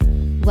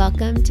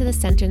Welcome to the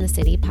Center in the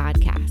City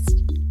podcast.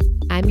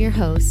 I'm your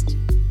host,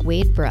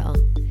 Wade Brill,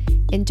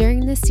 and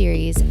during this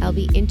series, I'll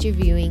be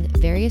interviewing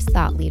various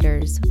thought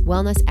leaders,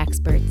 wellness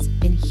experts,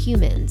 and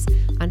humans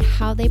on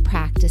how they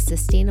practice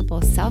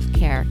sustainable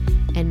self-care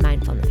and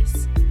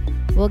mindfulness.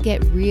 We'll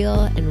get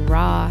real and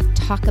raw,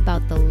 talk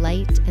about the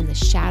light and the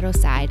shadow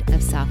side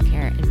of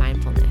self-care and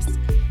mindfulness,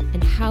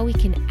 and how we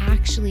can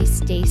actually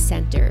stay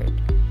centered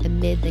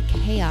amid the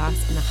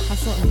chaos and the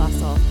hustle and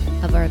bustle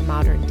of our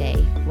modern day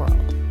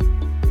world.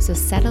 So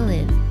settle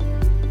in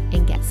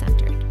and get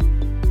centered.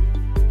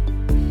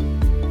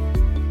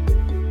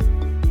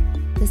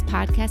 This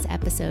podcast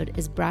episode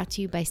is brought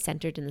to you by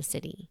Centered in the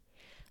City,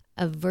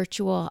 a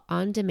virtual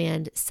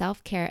on-demand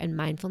self-care and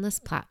mindfulness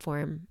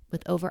platform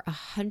with over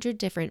 100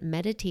 different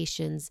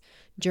meditations,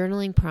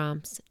 journaling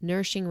prompts,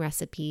 nourishing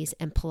recipes,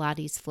 and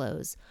Pilates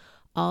flows,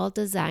 all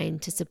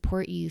designed to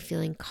support you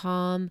feeling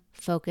calm,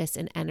 focused,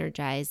 and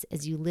energized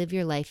as you live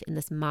your life in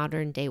this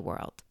modern day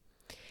world.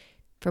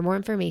 For more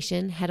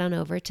information, head on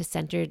over to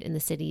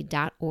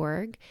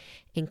centeredinthecity.org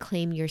and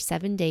claim your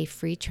 7-day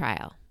free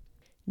trial.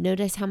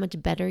 Notice how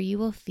much better you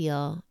will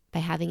feel by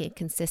having a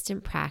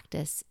consistent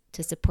practice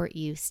to support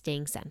you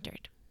staying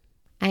centered.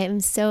 I am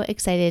so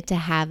excited to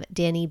have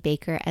Danny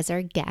Baker as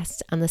our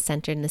guest on the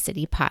Centered in the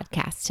City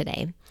podcast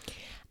today.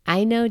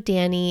 I know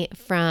Danny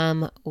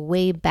from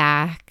way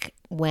back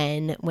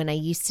when I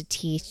used to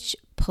teach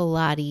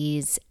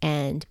Pilates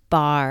and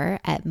barre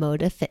at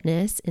Moda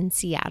Fitness in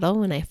Seattle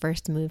when I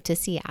first moved to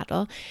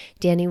Seattle.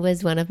 Danny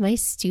was one of my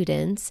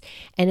students,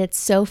 and it's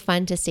so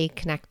fun to stay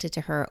connected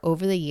to her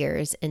over the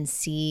years and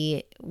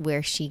see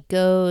where she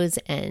goes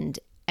and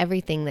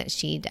everything that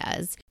she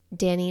does.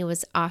 Danny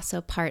was also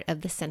part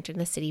of the Center in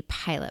the City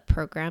pilot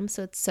program,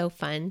 so it's so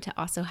fun to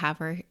also have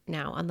her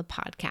now on the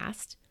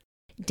podcast.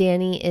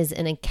 Danny is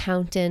an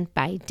accountant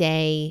by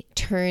day,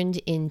 turned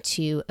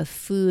into a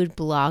food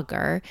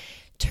blogger,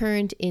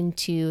 turned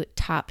into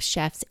Top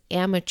Chef's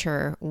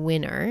amateur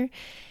winner.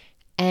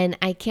 And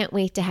I can't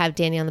wait to have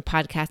Danny on the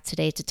podcast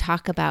today to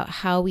talk about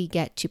how we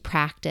get to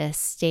practice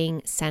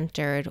staying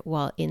centered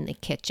while in the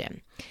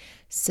kitchen.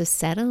 So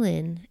settle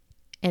in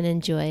and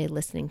enjoy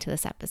listening to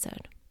this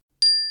episode.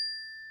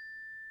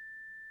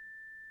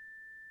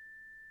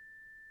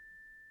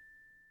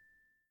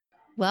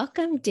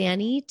 Welcome,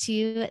 Danny,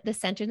 to the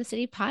Center in the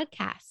City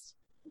podcast.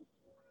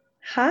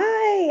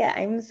 Hi,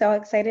 I'm so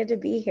excited to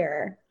be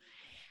here.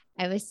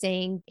 I was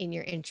saying in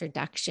your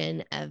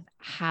introduction of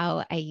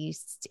how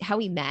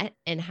we met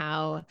and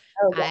how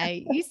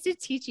I used to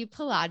teach you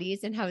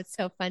Pilates and how it's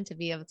so fun to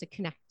be able to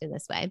connect in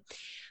this way.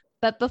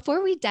 But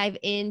before we dive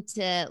in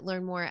to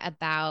learn more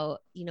about,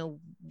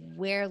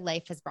 where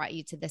life has brought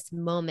you to this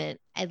moment,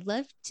 I'd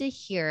love to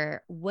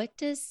hear, what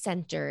does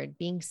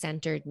being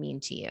centered mean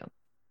to you?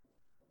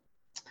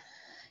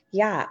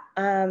 Yeah,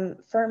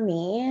 for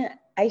me,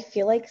 I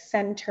feel like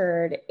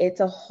centered, it's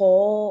a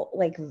whole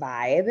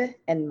vibe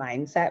and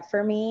mindset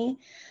for me.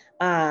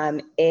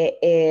 It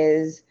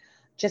is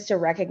just a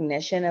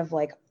recognition of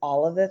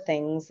all of the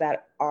things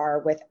that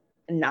are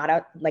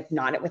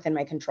not within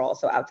my control.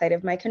 So outside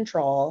of my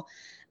control,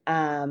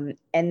 and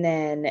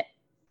then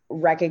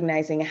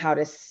recognizing how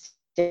to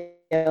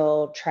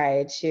still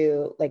try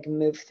to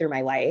move through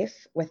my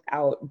life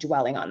without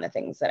dwelling on the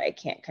things that I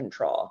can't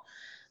control.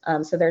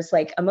 So there's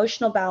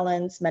emotional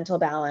balance, mental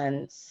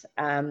balance,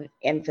 and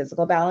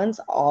physical balance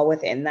all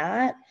within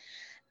that.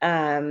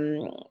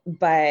 Yeah,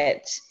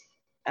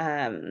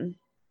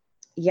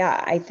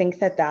 I think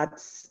that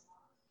that's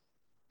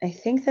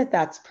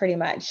pretty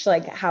much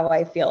how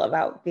I feel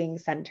about being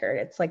centered.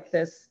 It's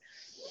this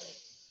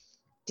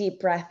deep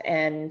breath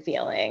in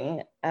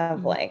feeling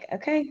of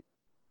okay,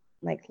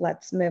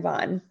 let's move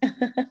on.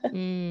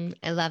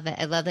 I love it.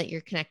 I love that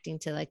you're connecting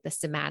to the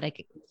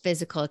somatic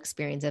physical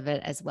experience of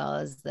it, as well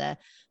as the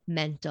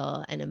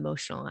mental and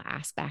emotional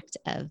aspect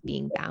of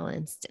being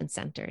balanced and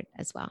centered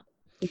as well.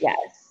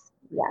 Yes.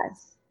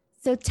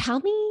 So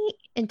tell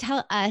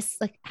us,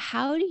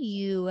 how do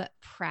you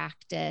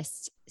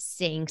practice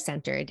staying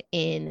centered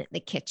in the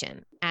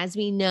kitchen? As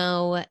we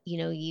know,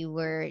 you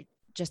were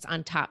just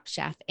on Top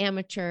Chef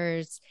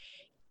Amateurs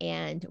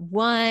and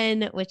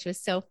won, which was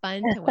so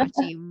fun to watch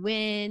you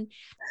win.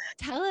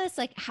 Tell us,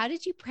 how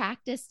did you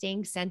practice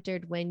staying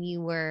centered when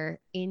you were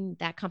in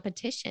that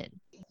competition?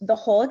 The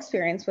whole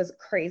experience was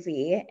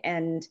crazy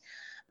and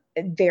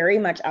very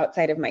much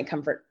outside of my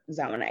comfort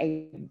zone.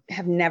 I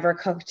have never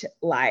cooked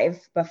live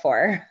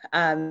before,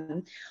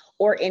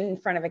 or in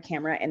front of a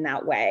camera in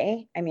that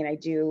way. I mean, I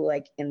do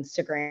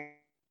Instagram,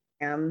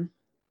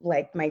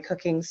 my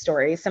cooking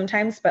stories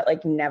sometimes, but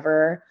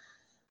never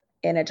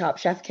in a Top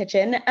Chef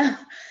kitchen.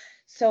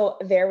 So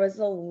there was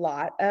a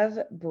lot of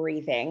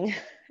breathing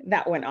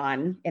that went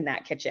on in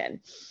that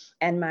kitchen.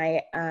 And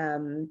my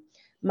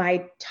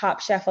Top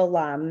Chef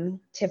alum,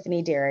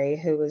 Tiffany Derry,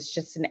 who was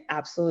just an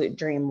absolute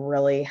dream,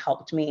 really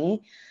helped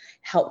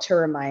to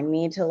remind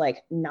me to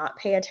not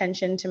pay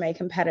attention to my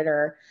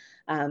competitor,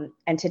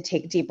 and to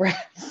take deep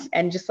breaths,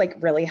 and just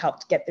really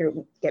helped get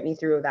me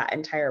through that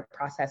entire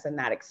process and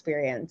that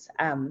experience.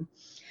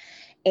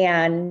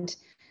 And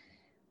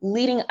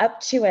leading up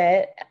to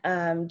it,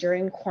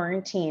 during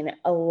quarantine,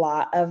 a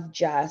lot of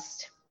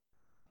just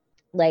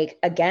like,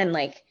 again,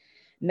 like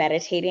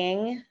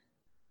meditating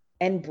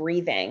and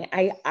breathing.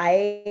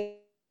 I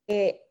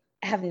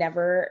have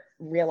never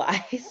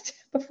realized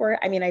before.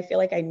 I mean, I feel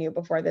like I knew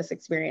before this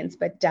experience,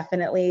 but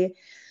definitely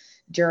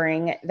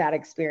during that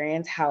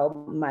experience,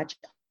 how much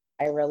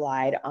I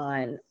relied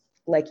on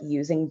like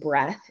using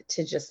breath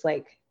to just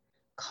like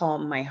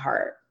calm my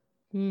heart.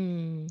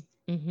 Mm-hmm.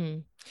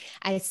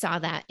 I saw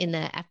that in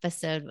the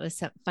episode. It was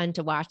so fun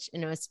to watch.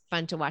 And it was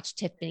fun to watch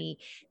Tiffany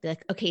be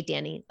like, okay,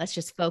 Danny, let's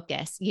just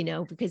focus,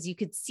 because you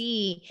could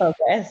see,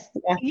 Focus.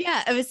 Yeah.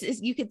 yeah,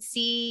 you could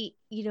see,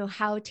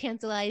 how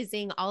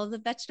tantalizing all of the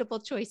vegetable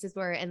choices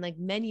were and like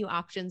menu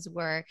options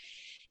were,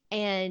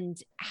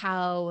 and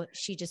how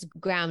she just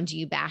ground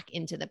you back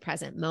into the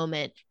present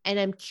moment. And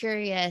I'm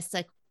curious,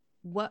 like,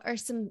 what are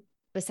some,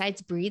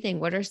 besides breathing,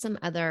 what are some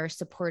other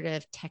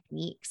supportive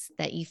techniques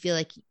that you feel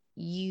like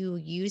you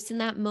use in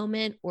that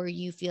moment, or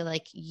you feel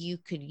like you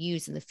could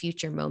use in the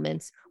future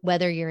moments,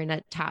 whether you're in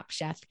a Top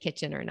Chef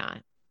kitchen or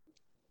not?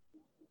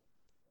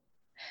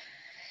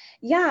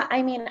 Yeah,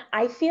 I mean,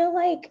 I feel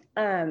like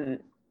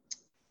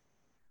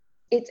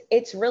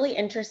it's really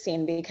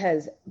interesting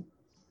because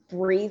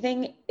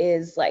breathing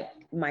is like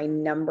my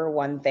number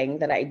one thing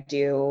that I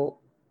do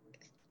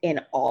in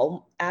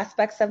all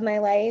aspects of my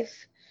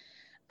life.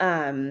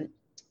 Um,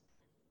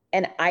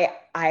 and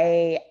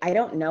I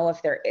don't know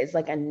if there is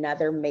like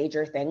another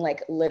major thing,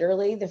 like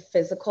literally the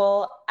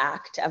physical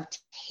act of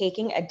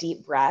taking a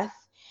deep breath.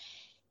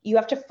 You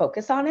have to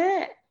focus on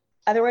it.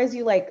 Otherwise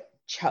you like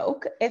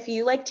choke. If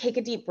you like take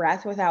a deep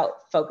breath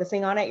without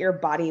focusing on it, your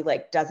body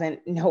like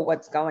doesn't know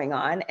what's going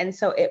on. And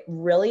so it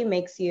really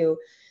makes you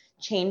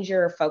change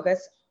your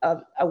focus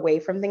away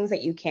from things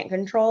that you can't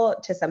control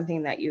to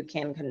something that you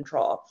can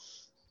control.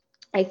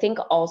 I think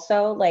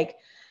also like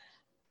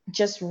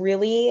just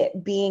really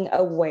being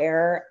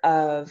aware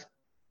of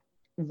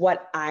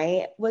what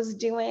I was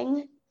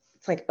doing.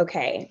 It's like,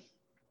 okay,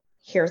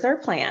 here's our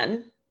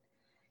plan.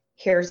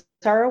 Here's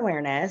our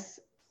awareness.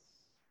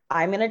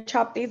 I'm going to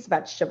chop these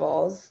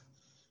vegetables.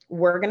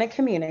 We're going to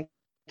communicate.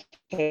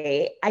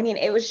 I mean,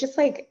 it was just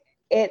like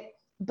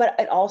but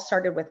it all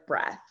started with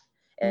breath.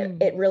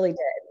 It really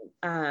did.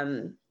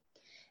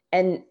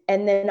 And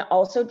then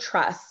also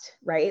trust,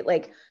 right?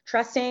 Like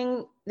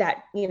trusting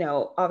that,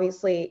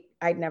 obviously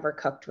I'd never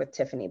cooked with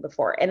Tiffany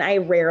before, and I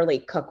rarely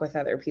cook with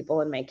other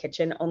people in my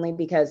kitchen, only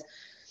because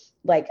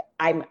like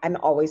I'm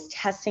always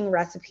testing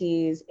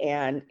recipes,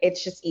 and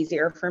it's just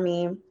easier for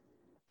me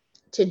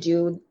to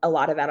do a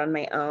lot of that on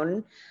my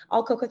own.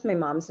 I'll cook with my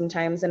mom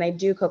sometimes, and I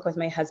do cook with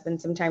my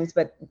husband sometimes,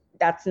 but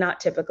that's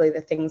not typically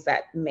the things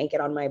that make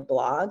it on my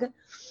blog.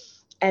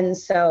 And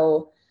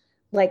so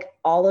like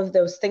all of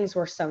those things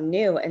were so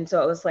new. And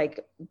so it was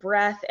like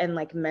breath and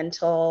like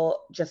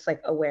mental, just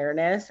like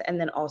awareness.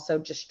 And then also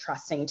just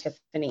trusting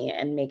Tiffany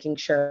and making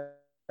sure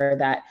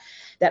that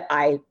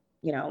I,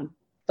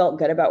 felt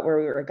good about where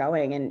we were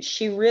going. And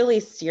she really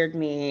steered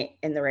me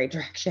in the right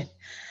direction.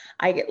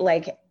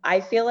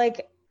 I feel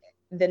like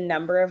the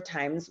number of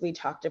times we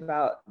talked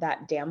about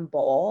that damn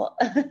bowl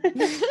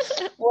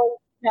was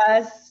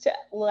just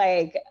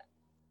like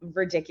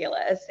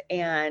ridiculous.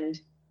 And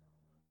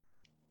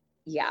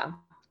yeah,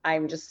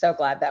 I'm just so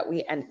glad that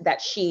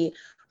that she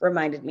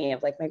reminded me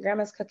of like my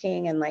grandma's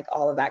cooking and like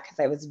all of that, because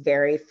I was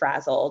very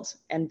frazzled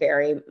and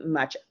very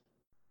much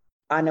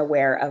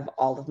unaware of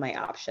all of my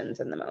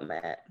options in the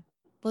moment.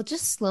 Well,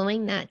 just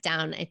slowing that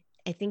down,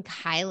 I think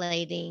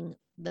highlighting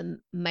the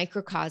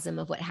microcosm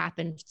of what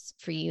happens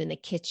for you in the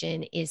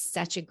kitchen is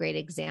such a great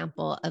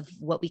example of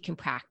what we can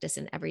practice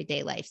in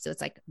everyday life. So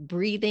it's like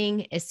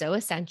breathing is so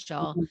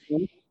essential.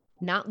 Mm-hmm.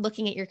 Not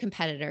looking at your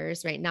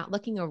competitors, right? Not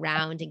looking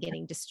around and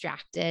getting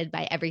distracted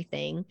by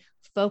everything,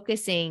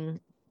 focusing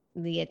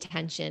the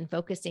attention,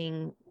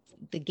 focusing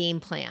the game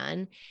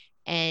plan,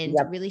 and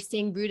Yep. really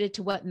staying rooted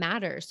to what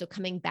matters. So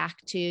coming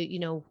back to,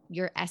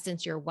 your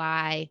essence, your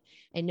why.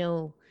 I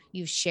know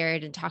you've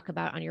shared and talk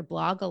about on your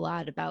blog a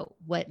lot about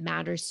what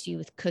matters to you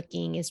with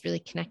cooking is really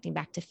connecting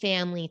back to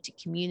family, to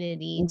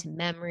community, to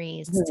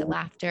memories, to Mm-hmm.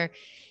 laughter.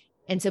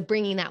 And so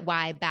bringing that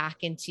why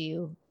back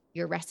into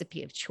your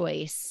recipe of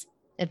choice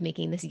of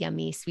making this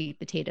yummy sweet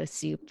potato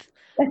soup.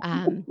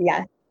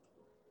 Yeah.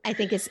 I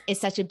think is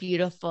such a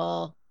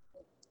beautiful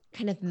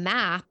kind of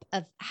map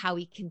of how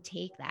we can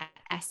take that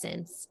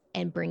essence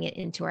and bring it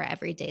into our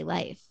everyday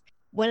life.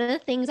 One of the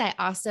things I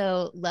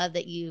also love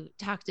that you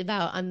talked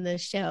about on the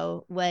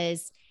show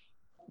was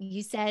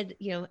you said,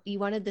 you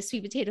wanted the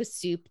sweet potato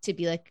soup to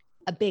be like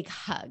a big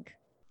hug.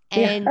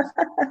 Yeah. And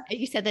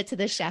you said that to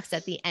the chefs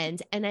at the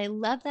end. And I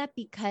love that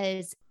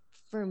because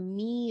for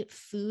me,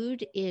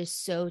 food is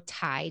so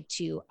tied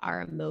to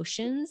our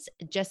emotions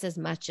just as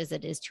much as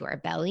it is to our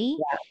belly.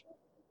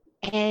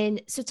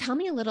 And so tell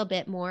me a little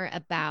bit more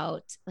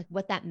about like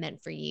what that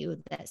meant for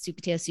you, that sweet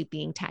potato soup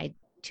being tied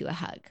to a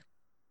hug.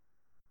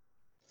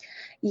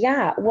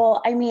 Yeah.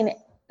 Well, I mean,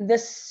 the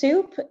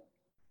soup,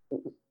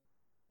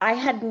 I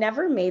had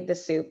never made the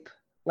soup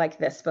like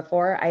this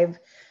before.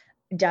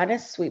 done a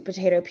sweet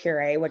potato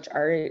puree, which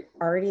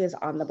already is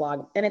on the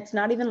blog. And it's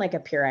not even like a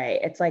puree.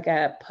 It's like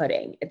a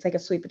pudding. It's like a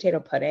sweet potato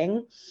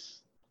pudding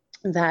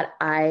that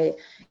I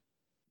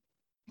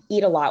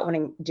eat a lot when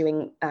I'm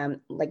doing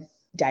like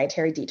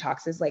dietary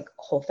detoxes, like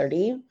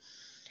Whole30.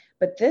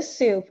 But this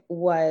soup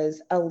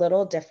was a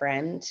little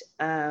different.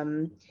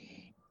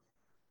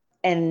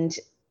 And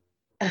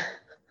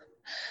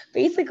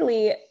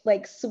basically,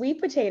 like, sweet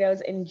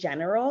potatoes in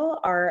general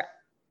are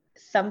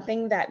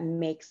something that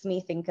makes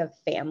me think of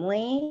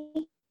family,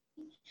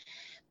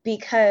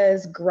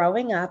 because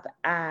growing up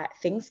at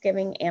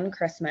Thanksgiving and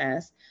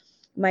Christmas,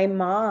 my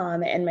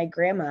mom and my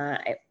grandma,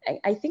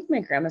 I think my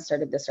grandma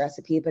started this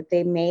recipe, but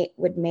they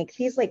would make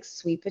these like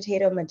sweet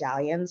potato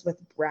medallions with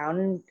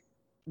brown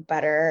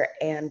butter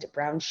and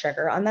brown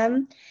sugar on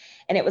them.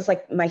 And it was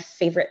like my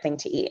favorite thing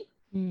to eat.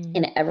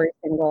 And every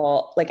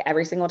single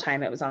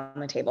time it was on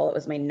the table, it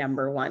was my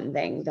number one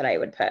thing that I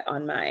would put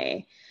on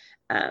my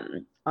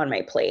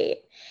plate.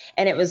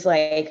 And it was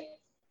like,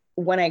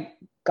 when I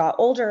got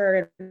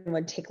older and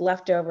would take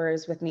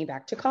leftovers with me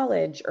back to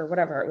college or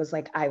whatever, it was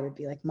like, I would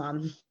be like,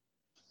 Mom,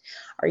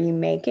 are you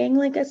making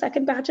like a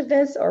second batch of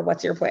this, or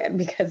what's your plan?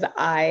 Because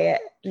I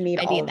need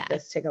all of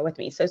this to go with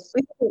me. So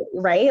sweet,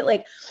 right?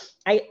 Like,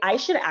 I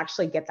should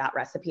actually get that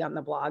recipe on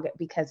the blog,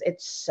 because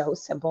it's so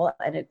simple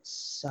and it's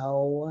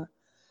so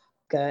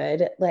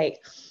good.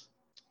 Like,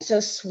 so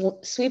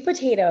sweet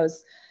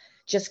potatoes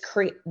just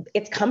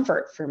it's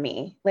comfort for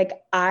me.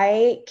 Like,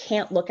 I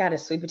can't look at a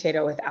sweet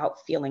potato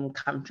without feeling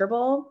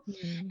comfortable.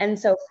 And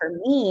so for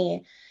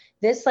me,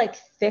 this like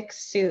thick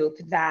soup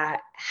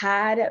that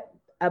had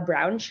a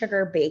brown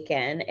sugar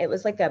bacon, it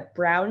was like a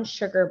brown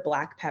sugar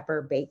black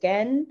pepper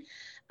bacon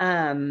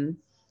on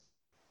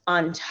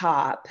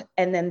top.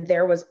 And then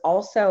there was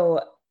also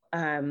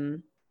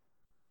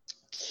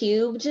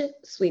cubed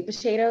sweet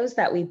potatoes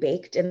that we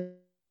baked in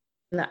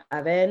the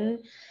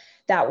oven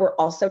that were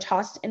also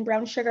tossed in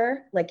brown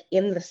sugar, like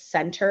in the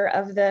center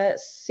of the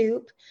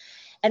soup.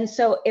 And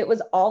so it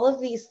was all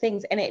of these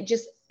things. And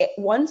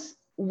once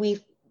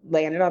we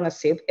landed on the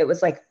soup, it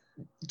was like,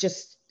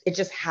 it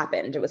just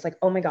happened. It was like,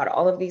 oh my God,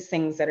 all of these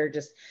things that are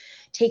just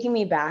taking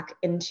me back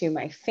into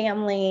my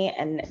family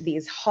and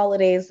these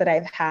holidays that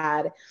I've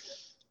had.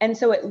 And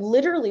so it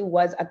literally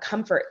was a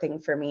comfort thing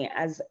for me.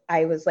 As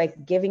I was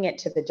like giving it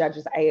to the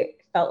judges, I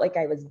felt like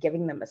I was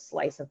giving them a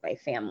slice of my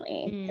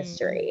family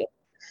history.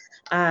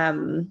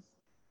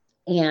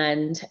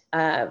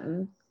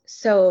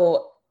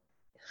 So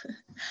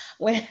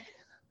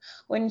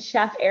when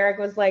Chef Eric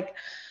was like,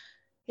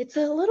 it's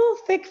a little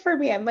thick for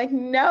me, I'm like,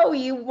 no,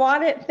 you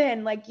want it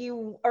thin. Like,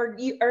 you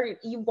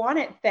want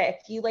it thick.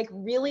 You like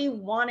really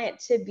want it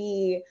to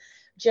be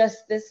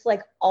just this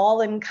like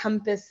all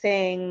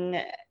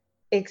encompassing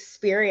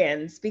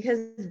experience,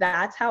 because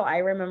that's how I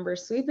remember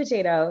sweet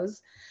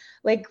potatoes,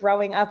 like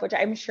growing up, which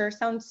I'm sure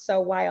sounds so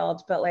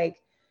wild, but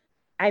like,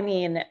 I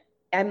mean,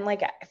 I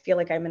feel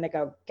like I'm going to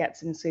go get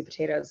some sweet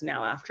potatoes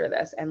now after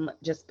this and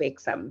just bake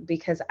some,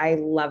 because I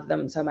love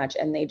them so much.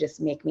 And they just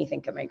make me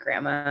think of my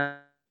grandma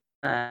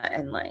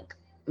and like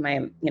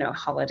my,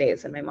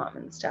 holidays and my mom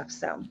and stuff.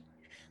 So.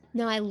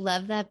 No, I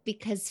love that,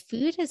 because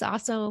food is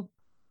also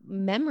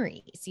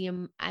memories.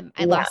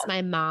 I lost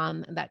my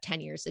mom about 10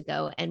 years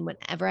ago. And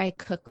whenever I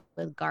cook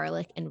with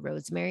garlic and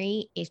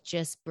rosemary, it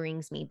just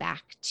brings me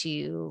back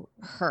to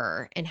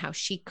her and how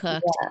she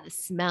cooked, and the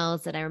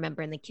smells that I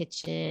remember in the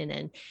kitchen,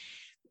 and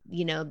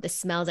the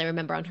smells I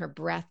remember on her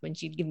breath when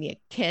she'd give me a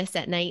kiss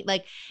at night.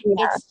 Like,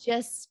 it's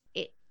just,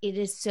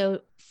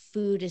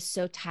 food is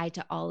so tied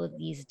to all of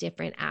these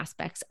different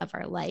aspects of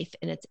our life.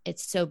 And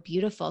it's so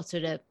beautiful. So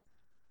to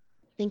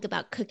think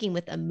about cooking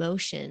with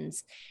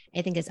emotions,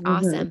 I think is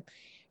awesome.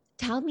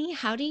 Tell me,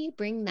 how do you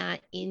bring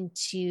that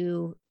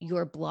into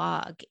your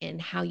blog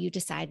and how you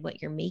decide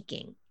what you're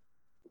making?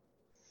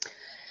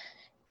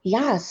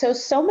 Yeah.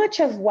 So much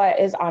of what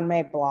is on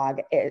my blog,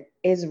 it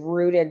is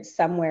rooted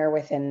somewhere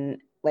within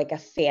like a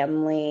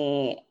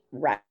family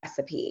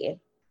recipe,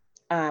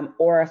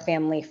 or a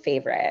family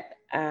favorite.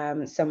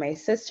 So my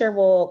sister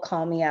will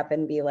call me up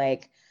and be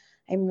like,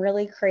 I'm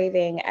really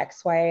craving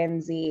X, Y,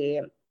 and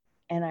Z.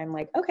 And I'm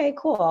like, okay,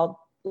 cool.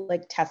 I'll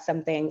like test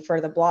something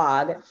for the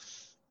blog.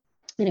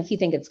 And if you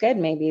think it's good,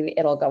 maybe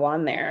it'll go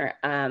on there.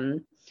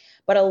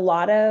 But a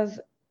lot of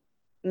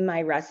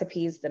my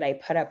recipes that I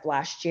put up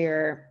last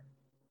year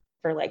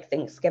for like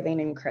Thanksgiving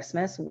and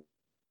Christmas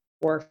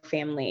were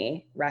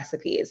family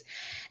recipes.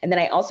 And then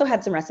I also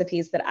had some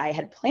recipes that I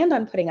had planned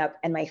on putting up,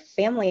 and my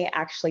family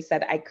actually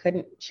said I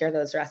couldn't share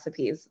those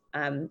recipes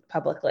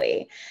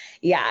publicly.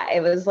 Yeah, it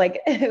was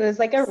like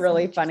a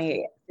really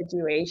funny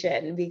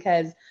situation,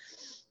 because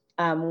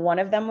one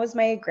of them was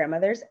my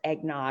grandmother's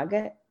eggnog,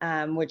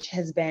 which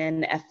has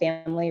been a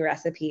family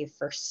recipe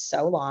for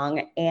so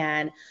long.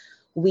 And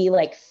we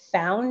like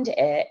found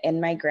it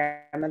in my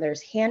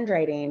grandmother's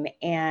handwriting.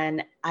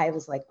 And I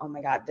was like, oh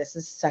my God, this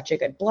is such a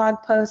good blog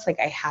post. Like,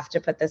 I have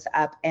to put this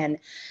up. And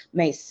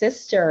my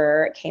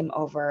sister came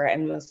over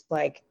and was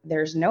like,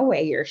 there's no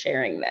way you're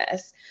sharing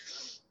this.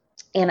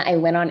 And I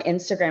went on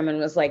Instagram and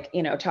was like,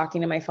 you know,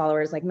 talking to my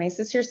followers, like, my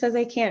sister says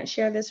I can't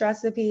share this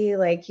recipe.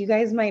 Like, you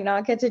guys might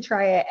not get to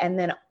try it. And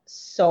then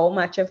so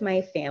much of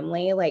my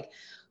family like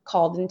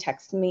called and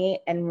texted me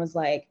and was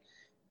like,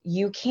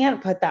 you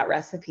can't put that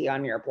recipe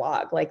on your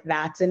blog. Like,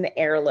 that's an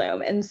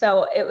heirloom. And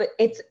so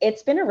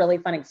it's been a really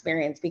fun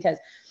experience because,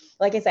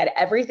 like I said,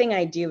 everything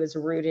I do is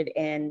rooted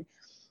in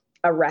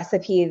a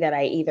recipe that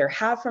I either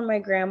have from my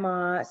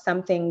grandma,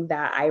 something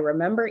that I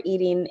remember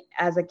eating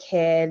as a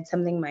kid,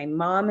 something my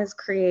mom has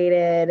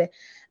created.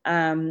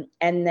 And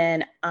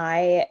then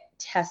I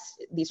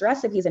test these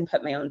recipes and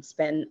put my own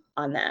spin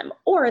on them.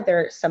 Or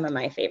they're some of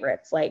my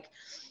favorites. Like,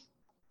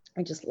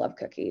 I just love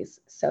cookies.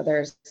 So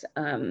there's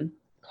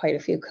quite a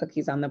few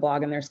cookies on the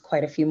blog, and there's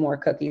quite a few more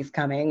cookies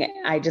coming.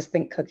 I just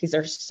think cookies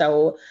are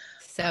so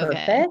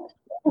perfect.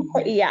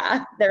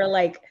 Yeah, they're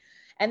like,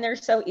 and they're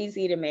so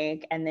easy to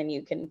make, and then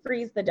you can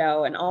freeze the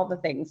dough and all the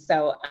things.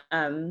 So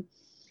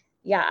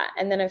yeah,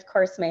 and then of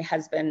course my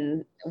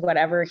husband,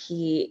 whatever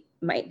he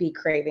might be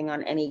craving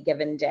on any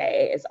given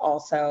day, is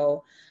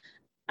also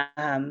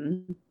a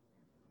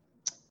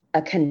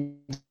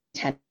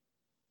contender.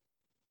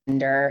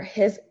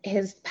 His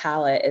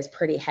palate is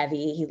pretty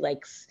heavy. He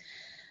likes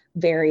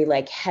very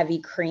like heavy,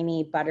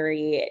 creamy,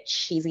 buttery,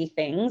 cheesy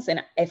things.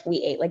 And if we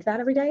ate like that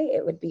every day,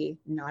 it would be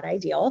not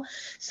ideal.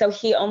 So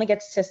he only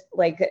gets to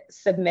like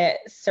submit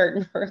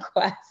certain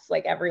requests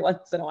like every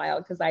once in a while,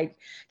 because I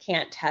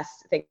can't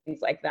test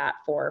things like that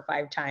 4 or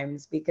 5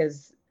 times,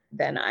 because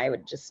then I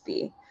would just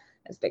be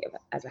as big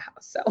as a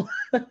house. So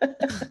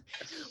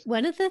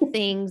one of the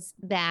things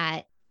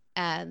that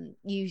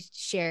you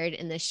shared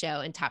in the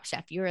show in Top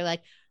Chef, you were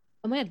like,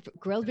 oh my God,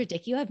 grilled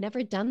radicchio, I've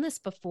never done this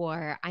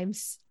before.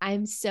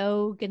 I'm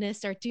so gonna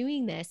start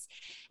doing this.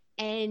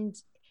 And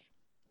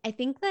I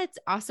think that's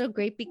also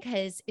great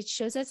because it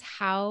shows us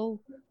how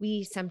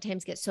we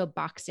sometimes get so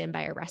boxed in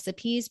by our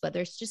recipes,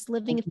 whether it's just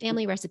living in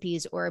family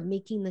recipes or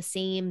making the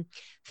same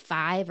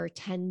 5 or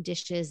 10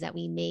 dishes that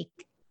we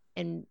make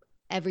and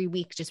every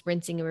week just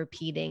rinsing and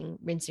repeating.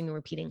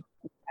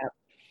 Yep.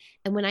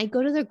 And when I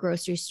go to the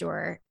grocery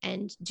store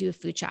and do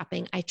food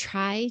shopping, I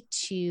try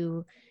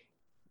to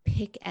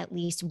pick at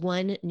least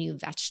one new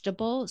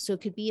vegetable. So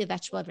it could be a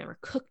vegetable I've never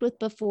cooked with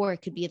before.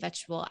 It could be a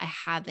vegetable I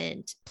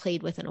haven't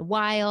played with in a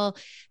while,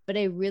 but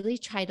I really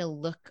try to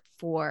look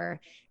for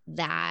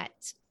that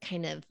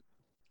kind of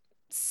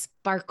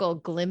sparkle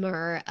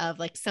glimmer of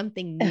like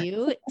something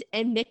new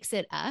and mix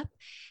it up.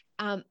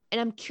 And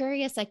I'm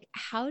curious, like,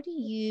 how do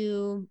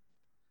you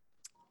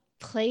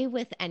play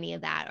with any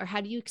of that, or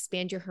how do you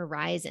expand your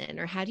horizon,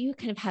 or how do you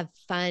kind of have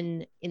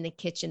fun in the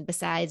kitchen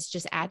besides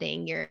just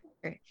adding your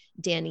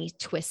Danny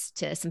twist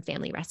to some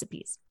family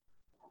recipes?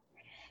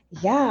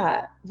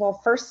 Yeah.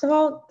 Well, first of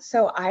all,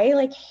 so I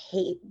like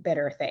hate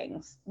bitter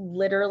things.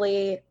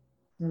 Literally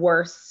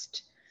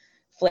worst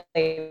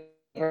flavor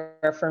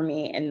for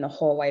me in the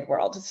whole wide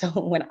world. So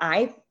when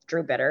I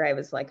drew bitter, I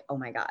was like, oh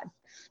my God,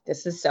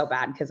 this is so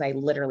bad, because I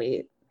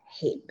literally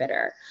hate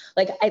bitter.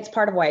 Like, it's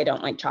part of why I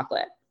don't like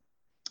chocolate.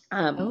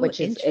 Which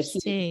is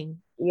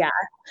interesting.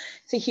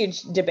 It's a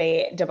huge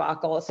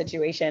debacle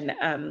situation.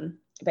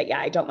 But yeah,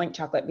 I don't like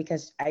chocolate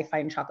because I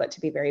find chocolate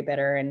to be very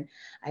bitter, and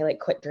I like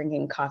quit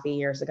drinking coffee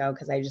years ago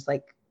because I just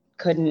like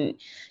couldn't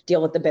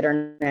deal with the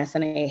bitterness,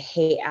 and I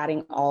hate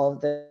adding all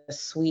of the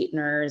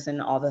sweeteners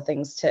and all the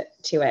things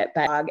to it.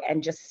 But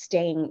and just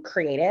staying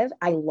creative,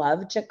 I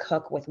love to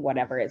cook with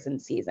whatever is in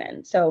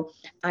season. So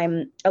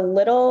I'm a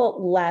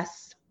little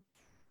less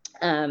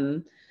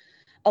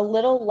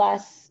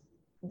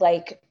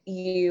like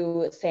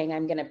you saying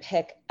I'm going to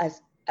pick a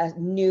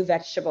new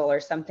vegetable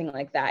or something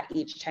like that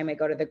each time I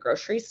go to the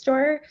grocery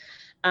store.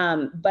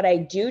 But I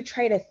do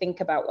try to think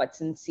about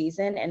what's in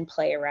season and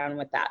play around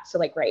with that. So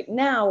like right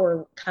now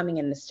we're coming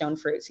in the stone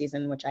fruit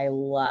season, which I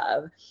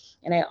love.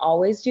 And I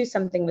always do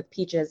something with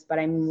peaches, but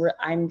I'm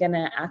going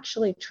to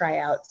actually try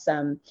out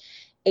some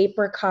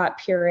apricot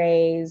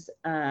purees,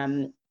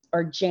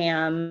 or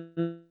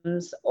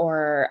jams,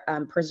 or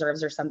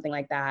preserves or something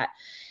like that.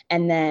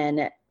 And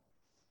then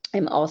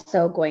I'm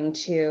also going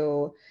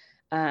to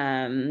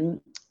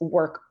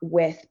work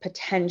with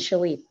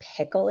potentially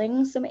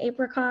pickling some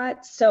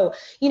apricots. So,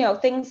 you know,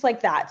 things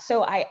like that.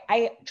 So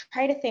I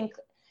try to think,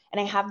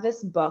 and I have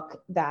this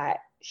book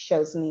that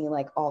shows me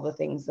like all the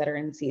things that are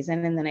in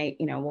season. And then I,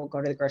 you know, will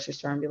go to the grocery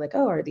store and be like,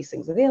 oh, are these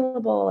things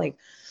available? Like,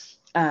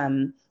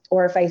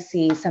 or if I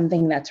see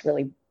something that's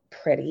really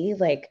pretty,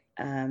 like,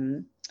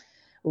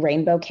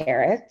 rainbow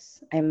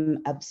carrots. I'm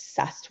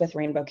obsessed with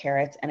rainbow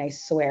carrots. And I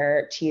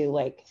swear to you,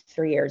 like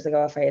 3 years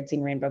ago, if I had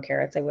seen rainbow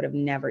carrots, I would have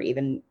never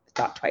even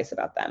thought twice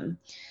about them.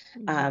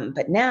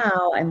 But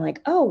now I'm like,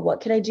 oh,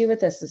 what could I do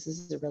with this? This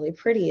is really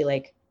pretty.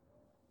 Like,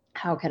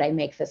 how could I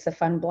make this a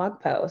fun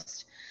blog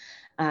post?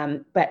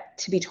 But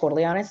to be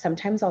totally honest,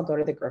 sometimes I'll go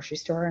to the grocery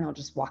store and I'll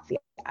just walk the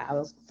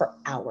aisles for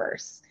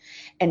hours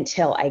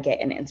until I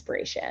get an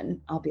inspiration.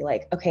 I'll be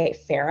like, okay,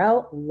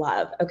 farro,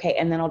 love. Okay.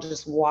 And then I'll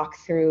just walk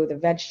through the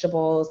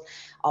vegetables.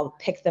 I'll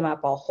pick them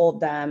up. I'll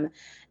hold them.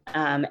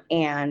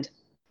 And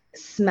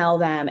smell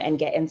them and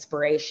get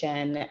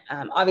inspiration.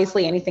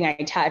 Obviously anything I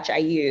touch, I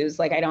use.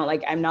 Like,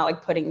 I'm not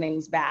like putting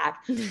things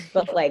back,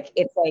 but like,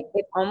 it's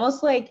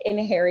almost like in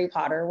Harry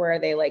Potter where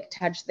they like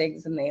touch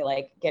things and they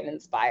like get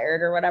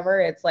inspired or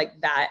whatever. It's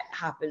like that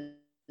happens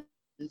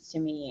to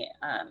me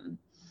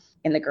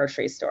in the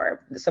grocery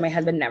store. So my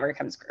husband never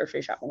comes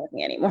grocery shopping with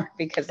me anymore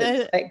because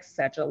it's like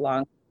such a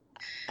long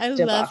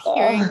debacle.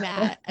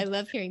 I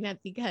love hearing that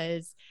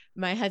because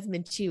my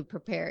husband too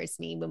prepares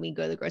me when we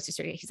go to the grocery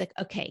store. He's like,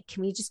 okay,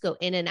 can we just go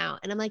in and out?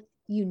 And I'm like,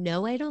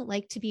 I don't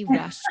like to be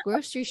rushed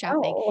grocery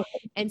shopping. Oh.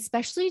 And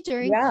especially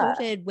during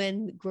COVID,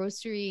 when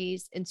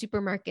groceries and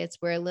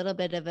supermarkets were a little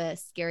bit of a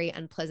scary,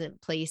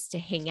 unpleasant place to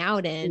hang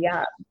out in.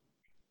 Yeah.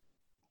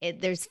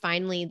 There's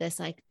finally this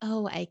like,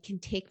 oh, I can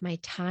take my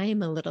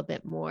time a little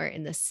bit more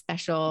in this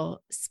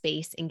special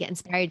space and get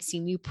inspired,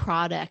 see new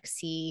products,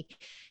 see,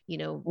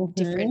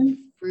 different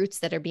fruits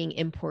that are being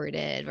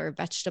imported or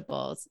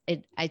vegetables.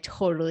 I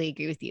totally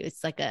agree with you.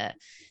 It's like a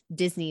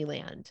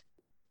Disneyland.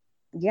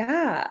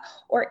 Yeah.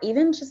 Or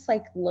even just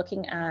like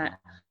looking at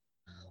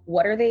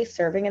what are they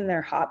serving in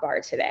their hot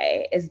bar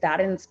today? Is that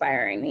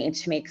inspiring me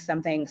to make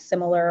something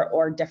similar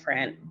or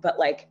different, but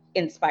like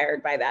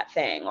inspired by that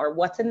thing? Or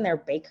what's in their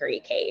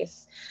bakery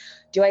case?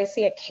 Do I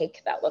see a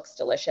cake that looks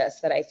delicious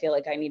that I feel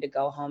like I need to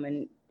go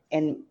home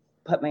and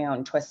put my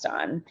own twist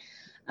on?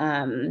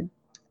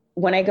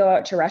 When I go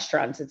out to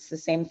restaurants, it's the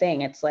same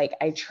thing. It's like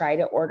I try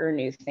to order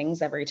new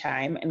things every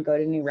time and go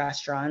to new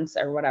restaurants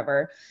or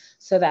whatever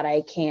so that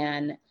I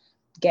can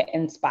get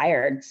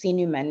inspired, see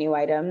new menu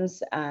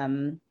items,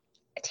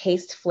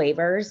 taste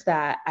flavors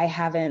that I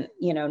haven't,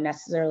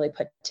 necessarily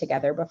put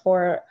together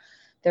before.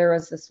 There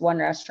was this one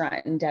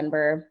restaurant in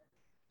Denver.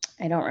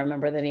 I don't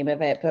remember the name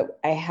of it, but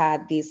I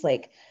had these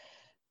like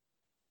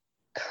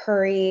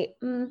curry.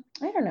 I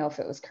don't know if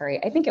it was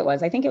curry. I think it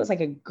was like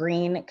a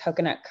green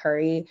coconut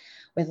curry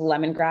with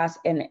lemongrass,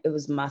 and it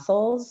was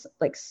mussels,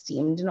 like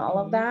steamed and all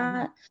of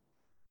that.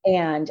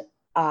 And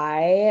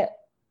I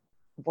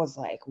was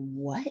like,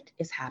 what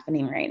is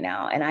happening right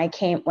now? And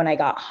when I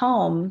got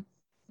home,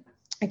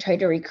 I tried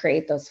to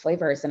recreate those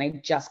flavors and I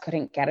just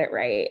couldn't get it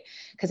right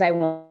because I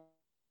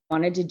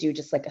wanted to do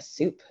just like a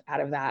soup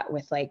out of that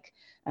with like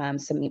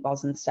some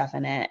meatballs and stuff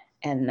in it,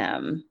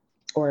 and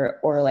or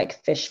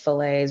like fish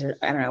fillets or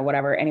I don't know,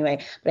 whatever.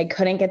 Anyway, but I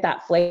couldn't get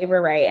that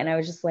flavor right, and I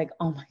was just like,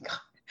 oh my god,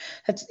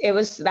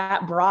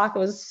 that broth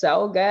was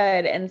so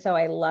good. And so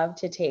I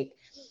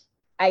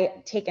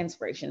take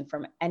inspiration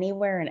from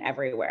anywhere and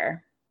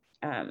everywhere.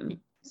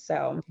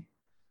 So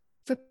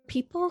for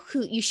people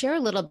who, you share a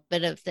little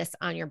bit of this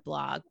on your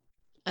blog,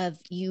 of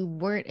you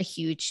weren't a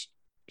huge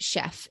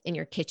chef in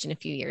your kitchen a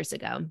few years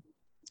ago,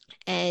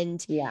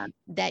 and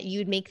that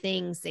you'd make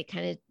things,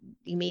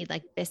 you made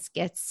like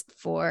biscuits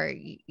for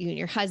you and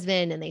your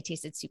husband, and they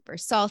tasted super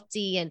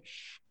salty. And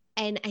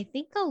I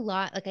think a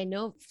lot, like I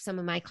know some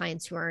of my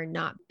clients who are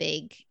not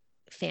big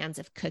fans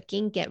of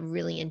cooking get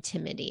really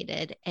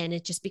intimidated, and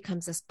it just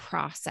becomes this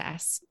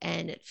process,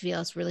 and it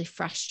feels really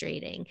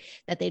frustrating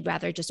that they'd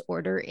rather just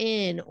order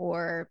in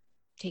or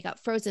take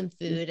out frozen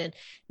food, and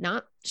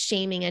not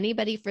shaming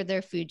anybody for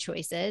their food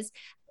choices.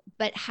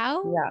 But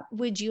how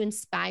would you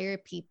inspire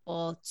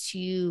people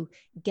to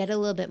get a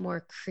little bit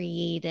more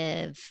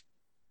creative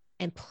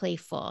and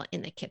playful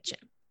in the kitchen?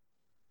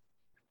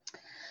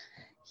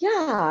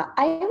 Yeah,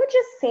 I would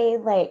just say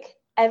like,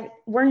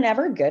 we're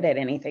never good at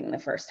anything the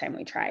first time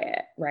we try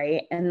it,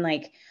 right? And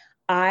like,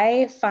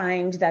 I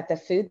find that the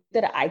food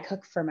that I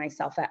cook for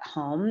myself at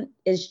home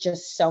is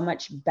just so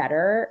much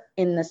better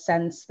in the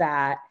sense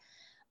that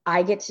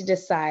I get to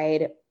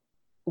decide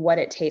what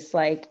it tastes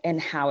like and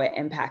how it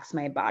impacts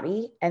my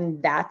body.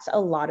 And that's a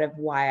lot of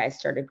why I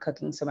started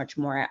cooking so much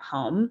more at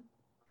home.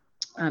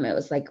 It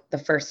was like the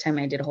first time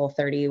I did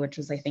Whole30, which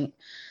was, I think,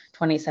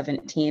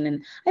 2017.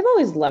 And I've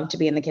always loved to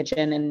be in the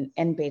kitchen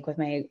and bake with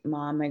my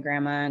mom, my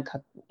grandma, and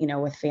cook,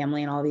 with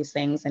family and all these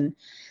things. And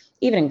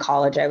even in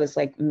college, I was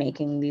like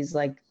making these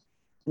like,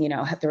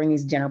 throwing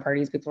these dinner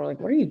parties. People were like,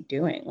 what are you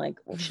doing? Like,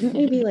 well, shouldn't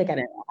we be like at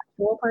an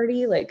actual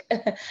party? Like,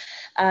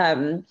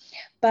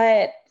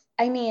 but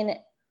I mean,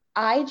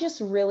 I just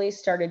really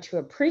started to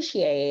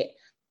appreciate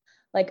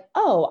like,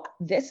 oh,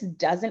 this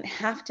doesn't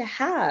have to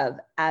have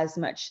as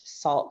much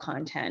salt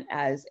content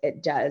as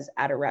it does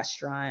at a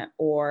restaurant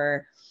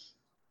or,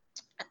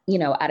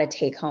 at a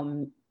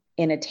take-home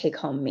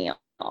meal.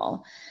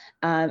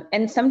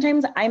 And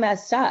sometimes I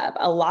messed up.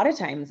 A lot of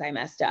times I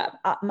messed up.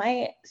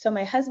 My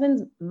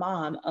husband's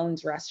mom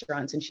owns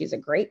restaurants and she's a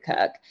great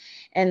cook.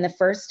 And the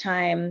first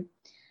time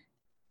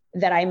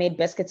that I made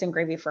biscuits and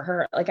gravy for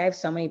her, like I have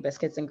so many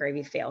biscuits and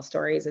gravy fail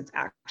stories. It's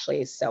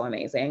actually so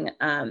amazing.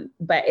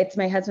 But it's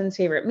my husband's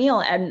favorite meal,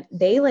 and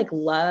they like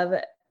love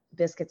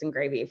biscuits and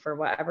gravy for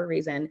whatever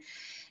reason.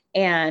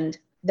 And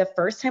the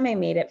first time I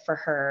made it for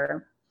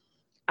her,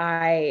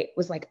 I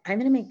was like, I'm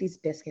going to make these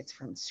biscuits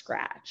from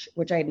scratch,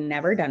 which I'd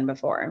never done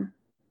before.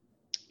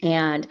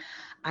 And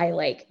I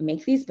like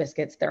make these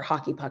biscuits. They're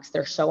hockey pucks.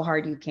 They're so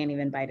hard you can't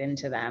even bite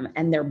into them,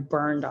 and they're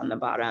burned on the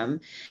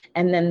bottom.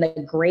 And then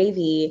the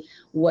gravy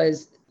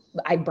was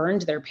I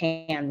burned their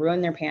pan,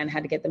 ruined their pan,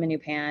 had to get them a new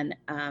pan.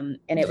 And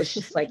it was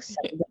just like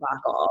such a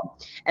debacle.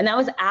 And that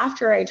was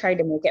after I tried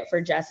to make it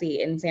for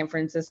Jesse in San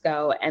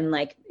Francisco. And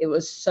like, it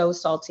was so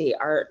salty.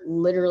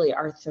 Literally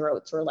our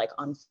throats were like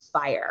on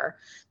fire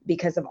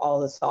because of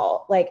all the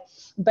salt. Like,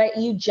 but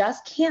you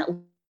just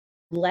can't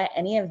let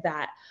any of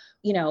that,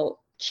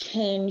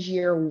 change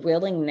your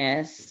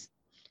willingness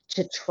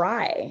to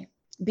try,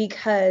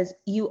 because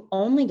you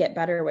only get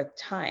better with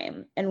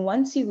time. And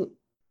once you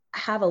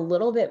have a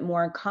little bit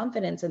more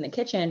confidence in the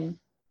kitchen,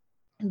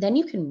 then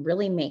you can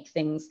really make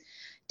things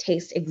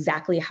taste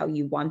exactly how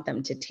you want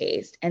them to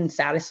taste and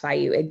satisfy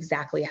you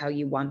exactly how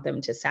you want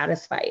them to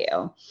satisfy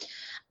you.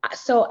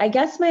 So I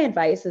guess my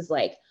advice is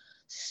like,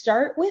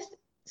 start with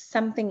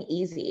something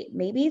easy.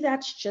 Maybe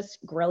that's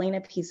just grilling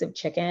a piece of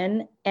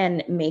chicken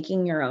and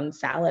making your own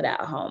salad at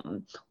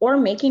home, or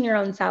making your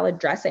own salad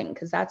dressing,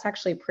 because that's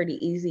actually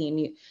pretty easy,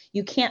 and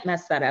you can't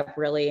mess that up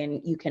really,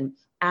 and you can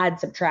add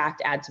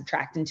subtract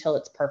until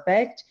it's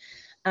perfect.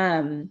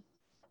 And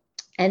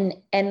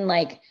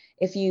like,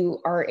 if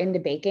you are into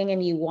baking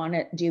and you want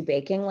to do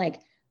baking, like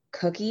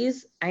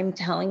cookies, I'm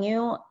telling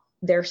you,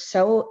 they're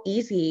so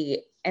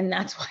easy, and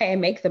that's why I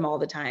make them all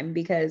the time,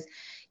 because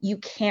you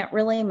can't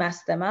really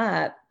mess them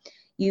up.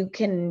 You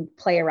can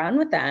play around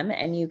with them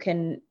and you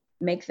can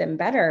make them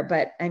better.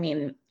 But I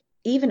mean,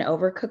 even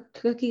overcooked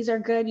cookies are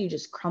good. You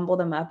just crumble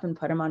them up and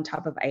put them on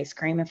top of ice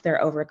cream if they're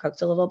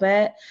overcooked a little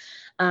bit.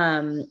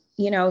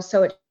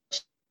 So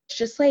it's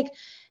just like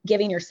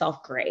giving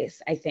yourself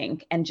grace, I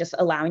think, and just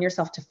allowing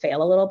yourself to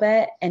fail a little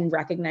bit and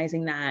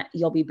recognizing that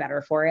you'll be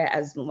better for it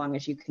as long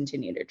as you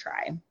continue to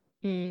try.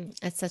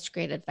 That's such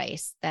great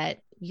advice,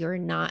 that you're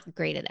not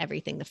great at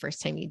everything the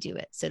first time you do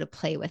it. So to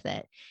play with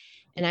it.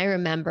 And I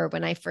remember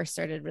when I first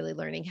started really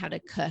learning how to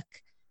cook,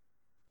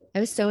 I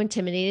was so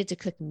intimidated to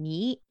cook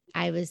meat.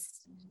 I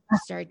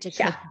started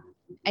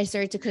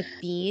to cook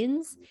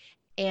beans,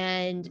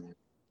 and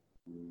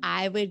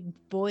I would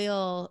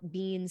boil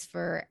beans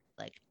for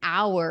like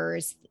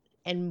hours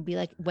and be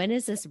like, when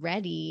is this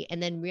ready?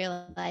 And then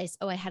realize,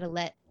 I had to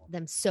let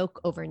them soak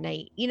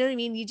overnight. You know what I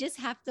mean? You just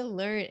have to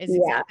learn. It's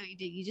exactly what you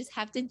do. You just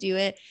have to do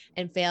it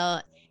and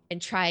fail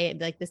and try it and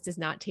be like, this does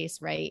not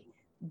taste right.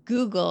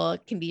 Google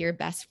can be your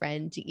best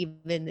friend to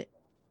even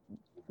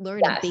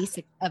learn a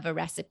basic of a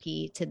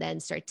recipe, to then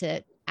start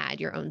to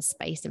add your own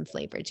spice and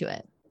flavor to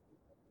it.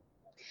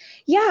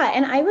 Yeah.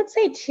 And I would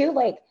say too,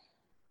 like,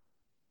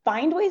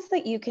 find ways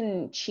that you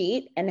can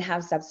cheat and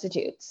have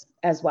substitutes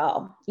as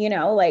well.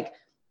 Like,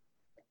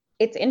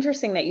 it's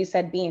interesting that you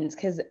said beans,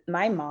 because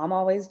my mom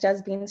always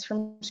does beans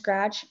from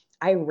scratch.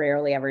 I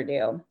rarely ever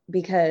do,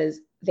 because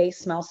they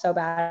smell so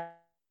bad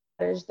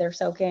as they're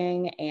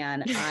soaking.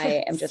 And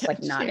I am just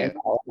like not into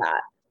all of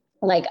that.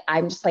 Like,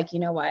 I'm just like, you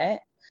know what?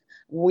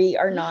 We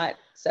are not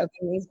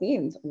soaking these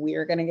beans.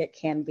 We're going to get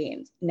canned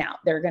beans. Now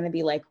they're going to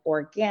be like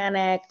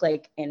organic,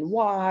 like in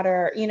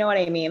water. You know what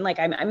I mean? Like,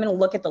 I'm going to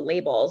look at the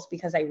labels,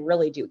 because I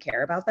really do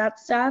care about that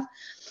stuff.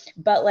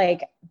 But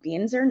like,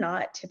 beans are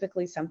not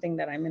typically something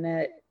that I'm going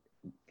to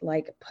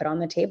like put on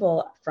the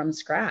table from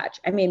scratch.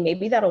 I mean,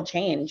 maybe that'll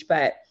change,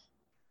 but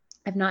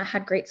I've not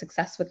had great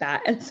success with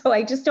that. And so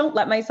I just don't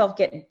let myself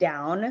get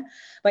down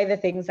by the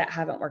things that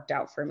haven't worked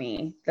out for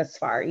me thus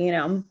far,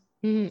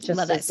 Just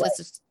love that. So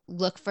just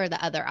look for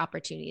the other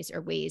opportunities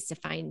or ways to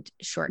find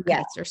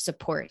shortcuts or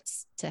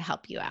supports to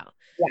help you out.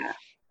 Yeah.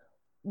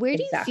 Where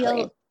do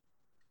you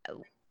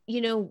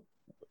feel,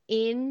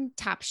 in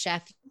Top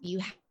Chef, you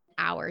have an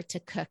hour to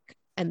cook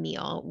a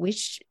meal,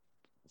 which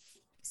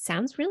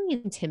sounds really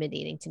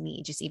intimidating to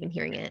me, just even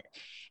hearing it.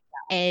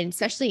 And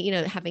especially,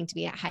 having to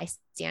be at high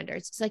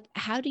standards. It's like,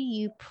 how do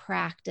you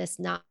practice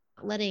not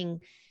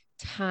letting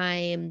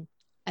time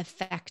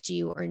affect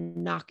you or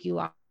knock you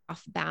off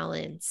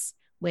balance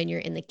when you're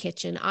in the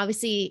kitchen?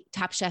 Obviously,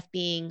 Top Chef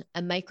being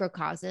a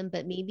microcosm,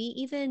 but maybe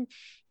even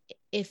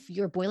if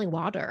you're boiling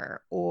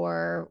water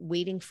or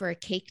waiting for a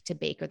cake to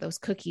bake or those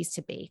cookies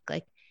to bake,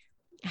 like,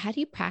 how do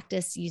you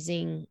practice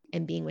using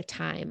and being with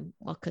time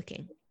while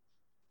cooking?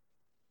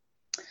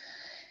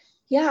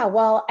 Yeah,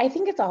 well, I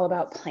think it's all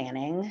about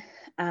planning.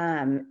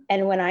 And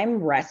when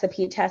I'm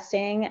recipe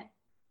testing,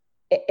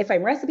 if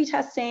I'm recipe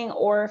testing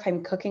or if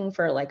I'm cooking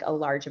for like a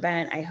large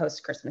event, I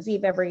host Christmas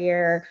Eve every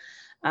year,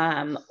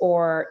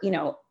 or,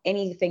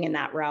 anything in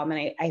that realm.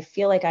 And I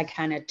feel like I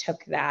kind of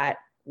took that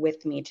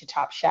with me to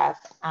Top Chef.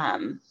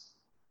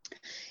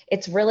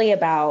 It's really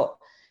about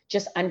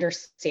just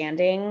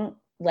understanding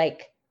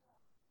like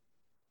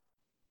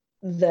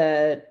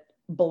the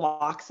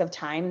blocks of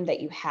time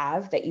that you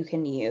have that you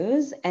can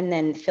use, and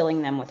then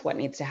filling them with what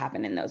needs to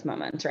happen in those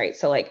moments, right?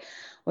 So like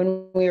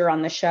when we were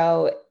on the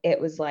show,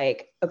 it was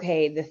like,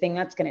 okay, the thing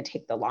that's going to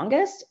take the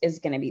longest is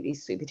going to be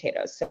these sweet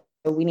potatoes. So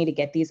we need to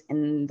get these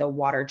in the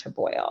water to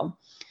boil.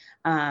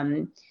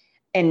 And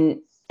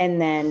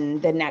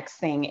then the next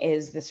thing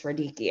is this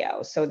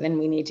radicchio. So then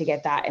we need to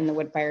get that in the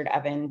wood-fired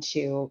oven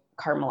to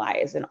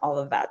caramelize and all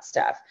of that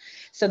stuff.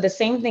 So the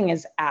same thing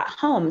is at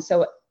home.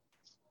 So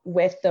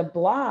with the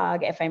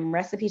blog, if I'm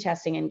recipe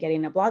testing and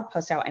getting a blog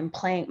post out, I'm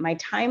playing, my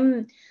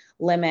time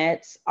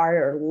limits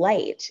are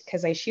light,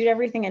 because I shoot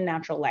everything in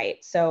natural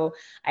light. So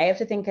I have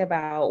to think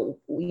about,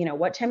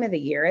 what time of the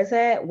year is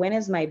it? When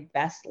is my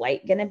best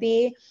light going to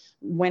be?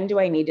 When do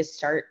I need to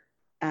start,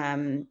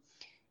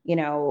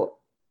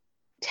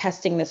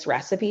 testing this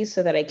recipe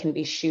so that I can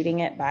be shooting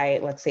it by,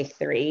 let's say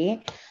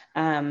 3,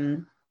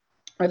 or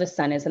the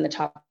sun is in the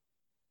top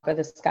of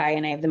the sky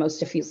and I have the most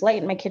diffuse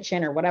light in my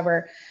kitchen or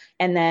whatever.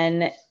 And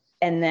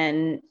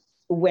then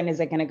when is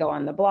it going to go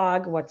on the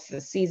blog? What's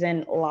the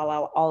season?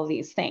 All of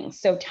these things.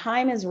 So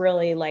time is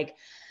really like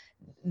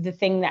the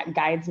thing that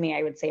guides me,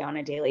 I would say, on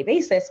a daily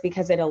basis,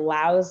 because it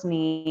allows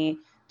me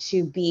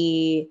to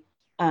be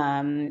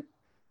in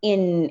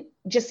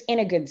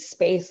a good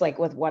space, like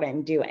with what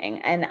I'm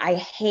doing. And I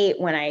hate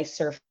when I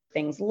surf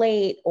things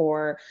late,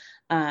 or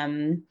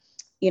I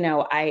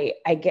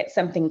get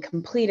something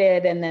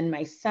completed and then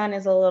my son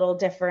is a little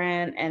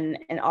different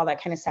and all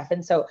that kind of stuff.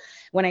 And so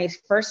when I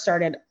first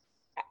started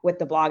with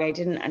the blog, I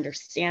didn't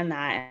understand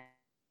that.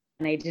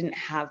 And I didn't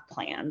have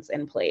plans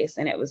in place.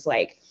 And it was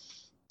like,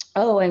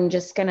 oh, I'm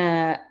just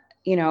gonna,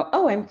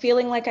 I'm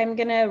feeling like I'm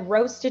gonna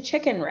roast a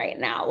chicken right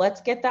now.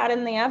 Let's get that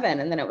in the oven.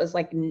 And then it was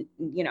like,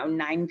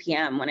 9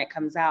 p.m. when it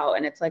comes out.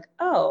 And it's like,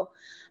 oh,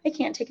 I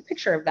can't take a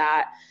picture of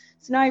that.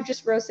 So now I've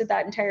just roasted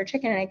that entire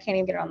chicken and I can't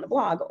even get it on the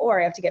blog, or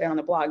I have to get it on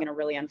the blog in a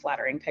really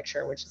unflattering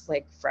picture, which is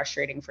like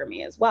frustrating for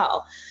me as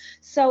well.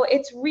 So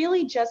it's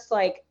really just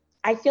like,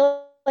 I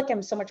feel like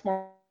I'm so much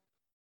more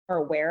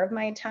aware of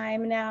my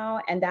time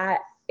now. And that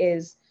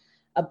is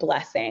a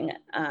blessing,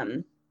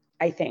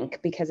 I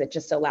think, because it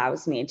just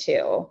allows me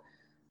to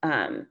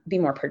be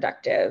more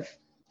productive.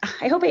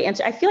 I hope I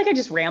answered. I feel like I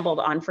just rambled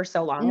on for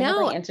so long. No. I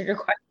hope I answered your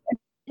question.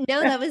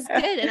 No, that was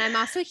good. And I'm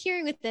also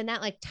hearing within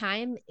that, like,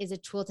 time is a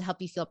tool to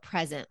help you feel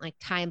present, like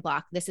time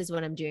block. This is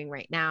what I'm doing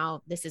right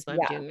now. This is what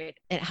I'm doing.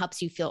 It helps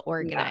you feel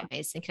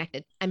organized and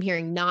connected. I'm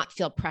hearing not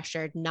feel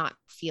pressured, not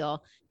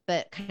feel,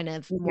 but kind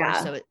of more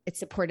so it's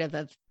supportive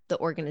of the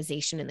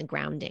organization and the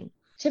grounding.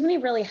 Tiffany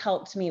really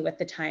helped me with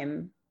the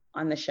time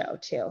on the show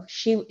too.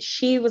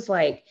 She was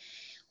like,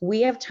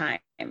 we have time.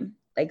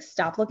 Like,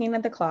 stop looking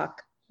at the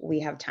clock. We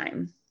have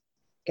time.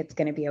 It's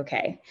going to be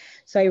okay.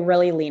 So I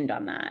really leaned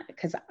on that,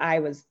 because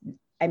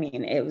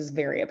it was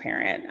very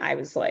apparent. I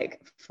was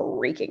like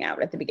freaking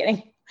out at the beginning.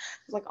 I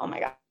was like, oh my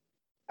God,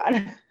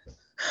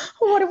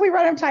 what if we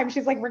run out of time?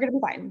 She's like, we're going to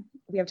be fine.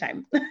 We have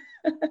time.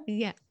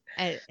 Yeah.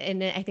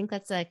 And I think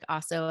that's like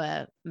also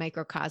a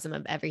microcosm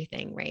of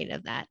everything, right?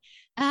 Of that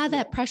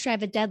pressure, I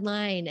have a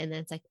deadline. And then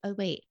it's like, oh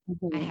wait,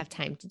 I have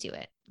time to do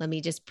it. Let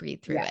me just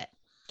breathe through it.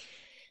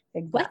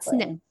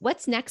 Exactly.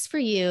 What's next for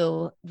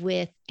you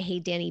with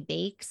Hey Dani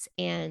Bakes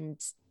and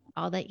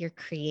all that you're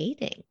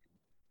creating?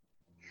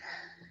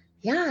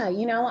 Yeah,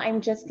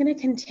 I'm just going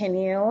to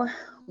continue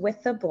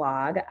with the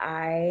blog.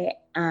 I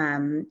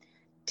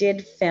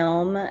did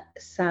film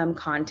some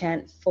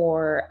content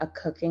for a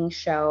cooking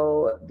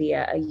show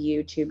via a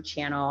YouTube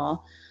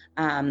channel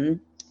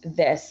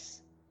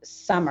this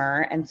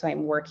summer. And so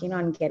I'm working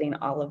on getting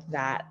all of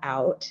that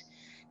out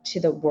to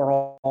the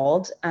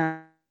world.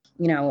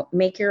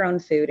 Make your own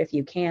food if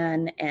you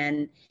can,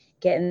 and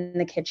get in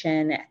the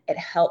kitchen. It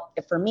helped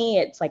for me.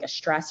 It's like a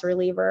stress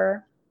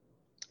reliever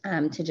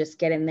to just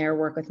get in there,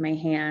 work with my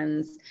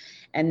hands,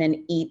 and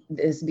then eat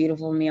this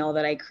beautiful meal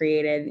that I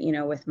created,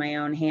 with my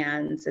own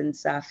hands and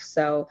stuff.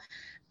 So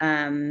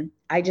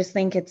I just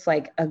think it's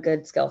like a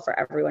good skill for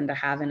everyone to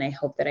have. And I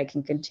hope that I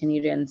can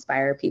continue to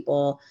inspire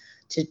people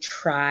to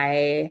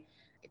try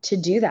to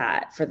do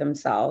that for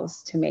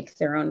themselves, to make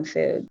their own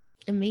food.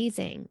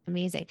 Amazing.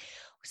 Amazing.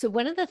 So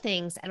one of the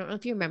things, I don't know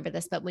if you remember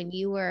this, but when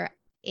you were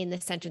in the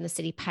Center in the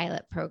City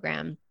pilot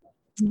program,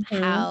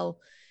 how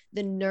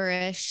the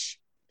Nourish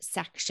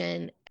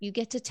section, you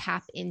get to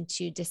tap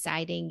into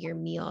deciding your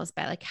meals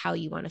by like how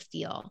you want to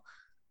feel: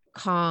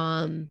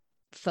 calm,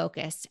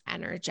 focused,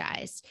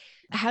 energized.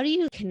 How do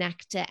you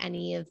connect to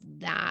any of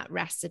that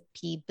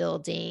recipe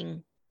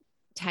building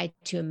tied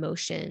to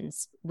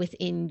emotions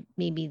within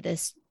maybe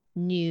this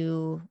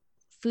new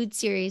food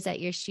series that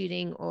you're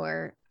shooting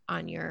or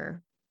on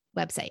your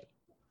website?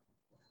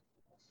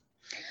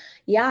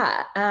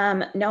 Yeah.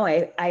 No,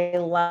 I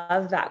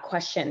love that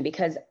question,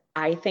 because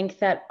I think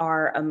that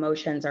our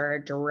emotions are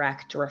a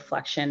direct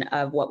reflection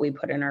of what we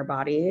put in our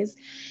bodies.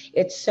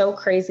 It's so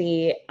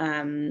crazy.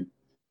 And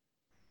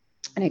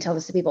I tell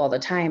this to people all the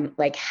time,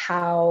 like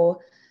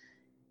how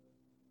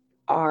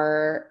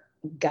our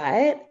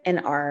gut and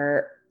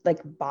our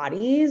like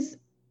bodies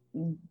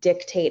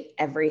dictate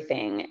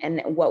everything,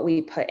 and what we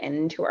put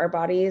into our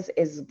bodies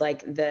is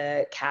like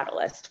the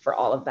catalyst for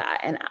all of that.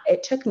 And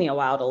it took me a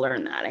while to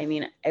learn that. I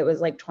mean, it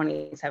was like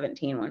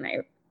 2017 when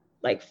I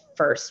like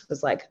first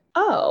was like,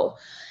 oh,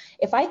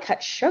 if I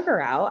cut sugar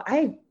out,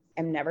 I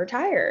am never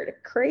tired.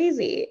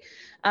 Crazy.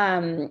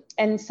 And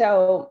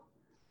so,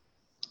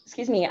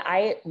 excuse me,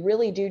 I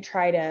really do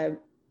try to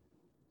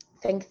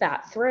think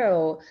that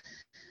through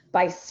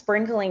by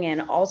sprinkling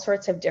in all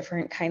sorts of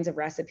different kinds of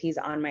recipes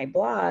on my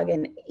blog,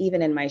 and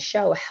even in my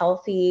show,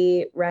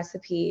 healthy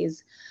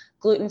recipes,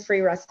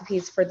 gluten-free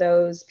recipes for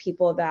those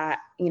people that,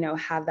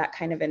 have that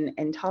kind of an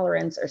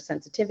intolerance or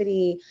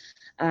sensitivity.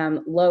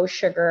 Low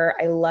sugar.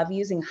 I love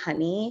using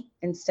honey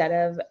instead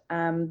of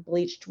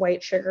bleached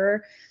white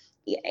sugar,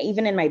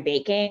 even in my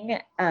baking,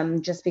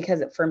 just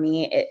because for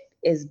me, it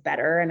is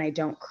better and I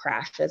don't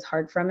crash as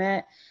hard from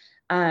it.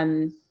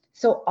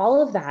 So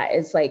all of that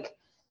is like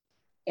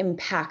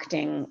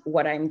impacting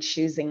what I'm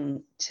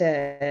choosing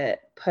to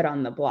put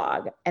on the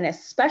blog. And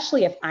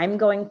especially if I'm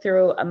going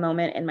through a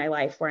moment in my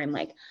life where I'm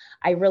like,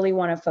 I really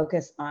want to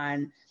focus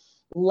on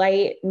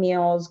light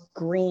meals,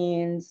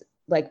 greens,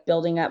 like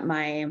building up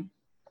my,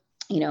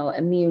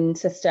 immune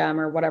system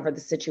or whatever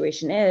the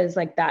situation is,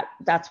 like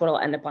that's what'll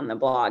end up on the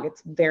blog.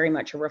 It's very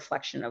much a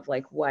reflection of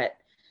like what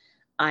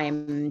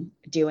I'm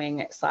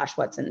doing /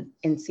 what's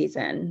in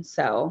season.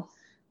 So,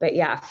 but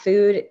yeah,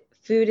 food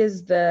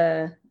is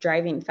the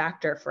driving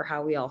factor for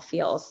how we all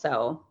feel.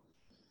 So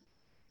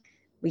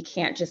we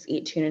can't just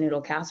eat tuna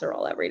noodle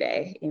casserole every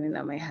day, even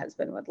though my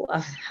husband would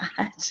love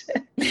that.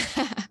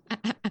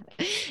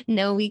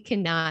 No, we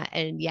cannot.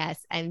 And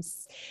yes, I'm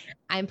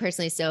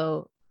personally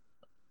so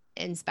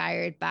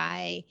inspired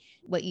by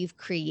what you've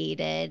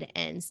created,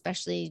 and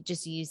especially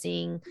just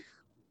using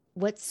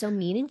what's so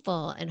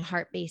meaningful and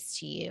heart-based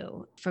to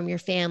you from your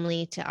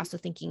family to also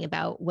thinking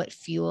about what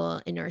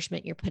fuel and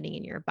nourishment you're putting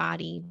in your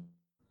body.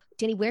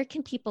 Dani, where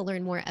can people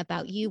learn more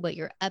about you, what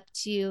you're up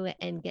to,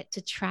 and get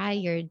to try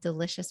your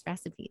delicious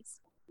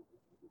recipes?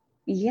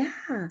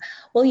 Yeah.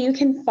 Well, you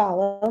can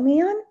follow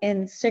me on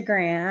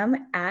Instagram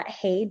at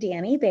Hey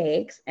Dani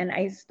Bakes. And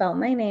I spell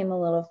my name a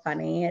little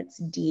funny. It's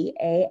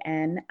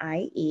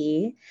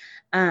DANIE.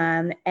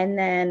 And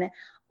then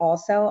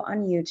also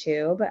on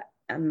YouTube,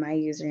 my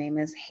username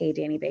is Hey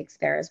Dani Bakes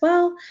there as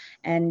well.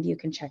 And you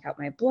can check out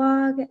my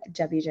blog,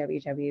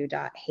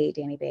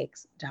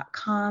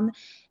 www.heydanibakes.com.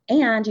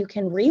 And you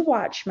can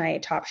rewatch my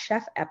Top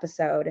Chef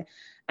episode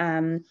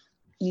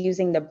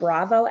using the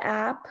Bravo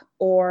app,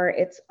 or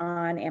it's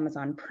on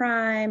Amazon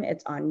Prime,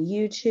 it's on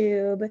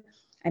YouTube.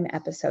 I'm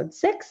episode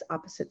 6,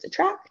 Opposites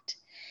Attract.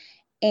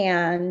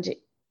 And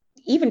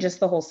even just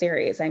the whole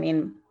series. I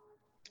mean,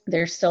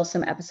 there's still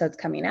some episodes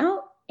coming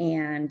out,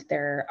 and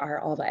there are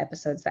all the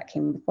episodes that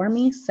came before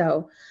me.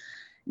 So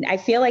I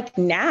feel like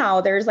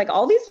now there's like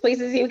all these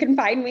places you can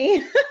find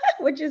me,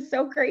 which is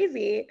so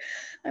crazy.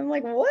 I'm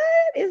like, what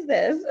is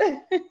this?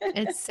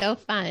 It's so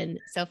fun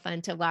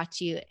to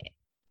watch you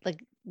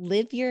like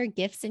live your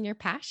gifts and your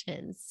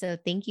passions. So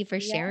thank you for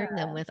sharing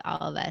them with all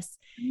of us.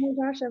 Oh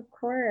my gosh, of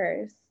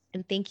course.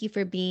 And thank you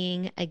for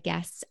being a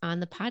guest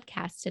on the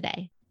podcast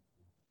today.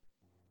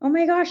 Oh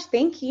my gosh,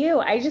 thank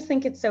you. I just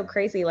think it's so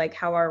crazy, like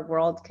how our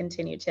worlds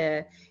continue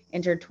to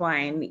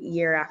intertwine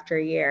year after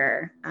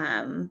year.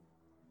 And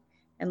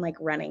like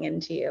running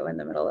into you in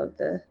the middle of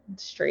the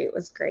street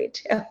was great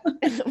too.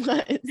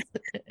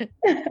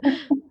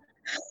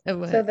 It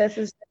was. So this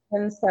has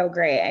been so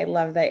great. I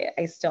love that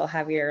I still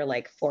have your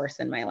like force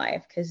in my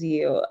life, because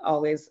you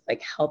always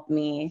like help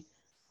me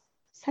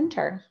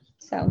center.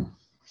 So.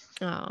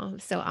 Oh, I'm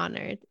so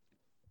honored.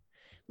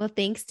 Well,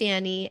 thanks,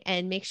 Dani.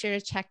 And make sure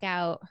to check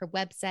out her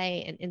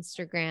website and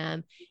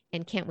Instagram,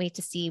 and can't wait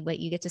to see what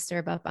you get to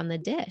serve up on the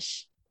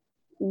dish.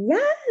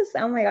 Yes.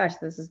 Oh my gosh,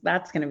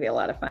 that's going to be a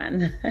lot of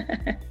fun.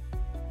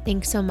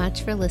 Thanks so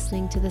much for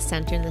listening to the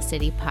Center in the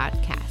City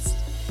podcast.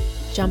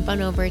 Jump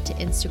on over to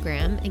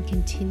Instagram and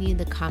continue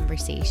the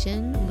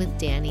conversation with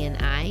Dani and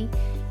I.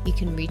 You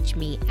can reach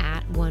me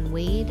at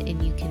OneWade,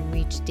 and you can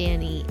reach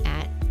Dani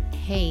at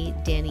Hey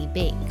Dani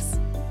Bakes.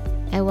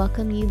 I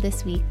welcome you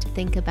this week to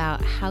think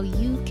about how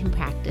you can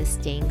practice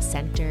staying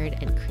centered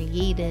and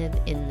creative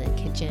in the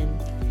kitchen.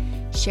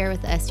 Share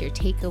with us your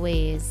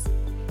takeaways,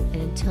 and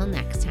until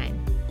next time,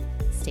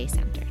 stay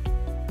centered.